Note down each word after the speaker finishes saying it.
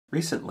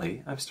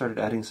Recently, I've started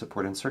adding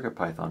support in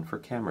CircuitPython for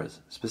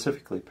cameras,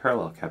 specifically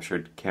parallel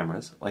captured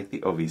cameras like the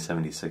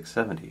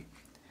OV7670.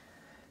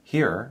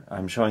 Here,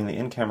 I'm showing the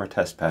in-camera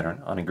test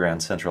pattern on a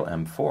Grand Central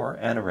M4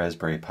 and a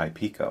Raspberry Pi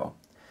Pico.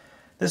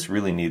 This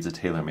really needs a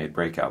tailor-made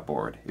breakout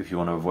board if you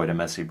want to avoid a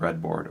messy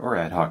breadboard or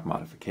ad hoc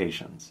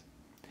modifications.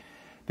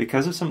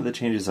 Because of some of the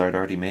changes I'd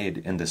already made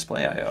in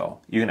Display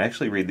I/O, you can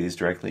actually read these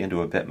directly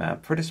into a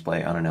bitmap for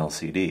display on an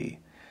LCD.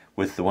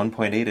 With the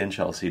 1.8-inch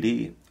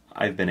LCD,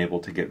 I've been able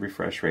to get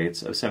refresh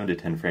rates of 7 to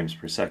 10 frames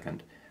per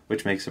second,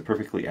 which makes a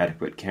perfectly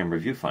adequate camera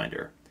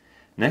viewfinder.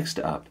 Next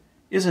up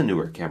is a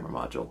newer camera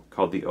module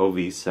called the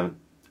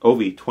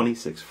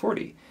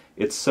OV2640.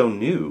 It's so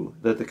new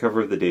that the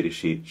cover of the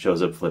datasheet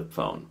shows a flip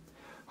phone.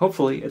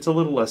 Hopefully, it's a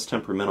little less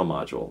temperamental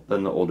module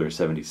than the older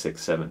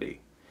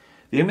 7670.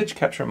 The image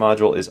capture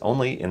module is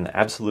only in the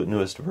absolute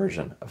newest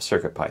version of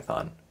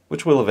CircuitPython,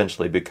 which will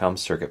eventually become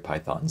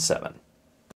CircuitPython 7.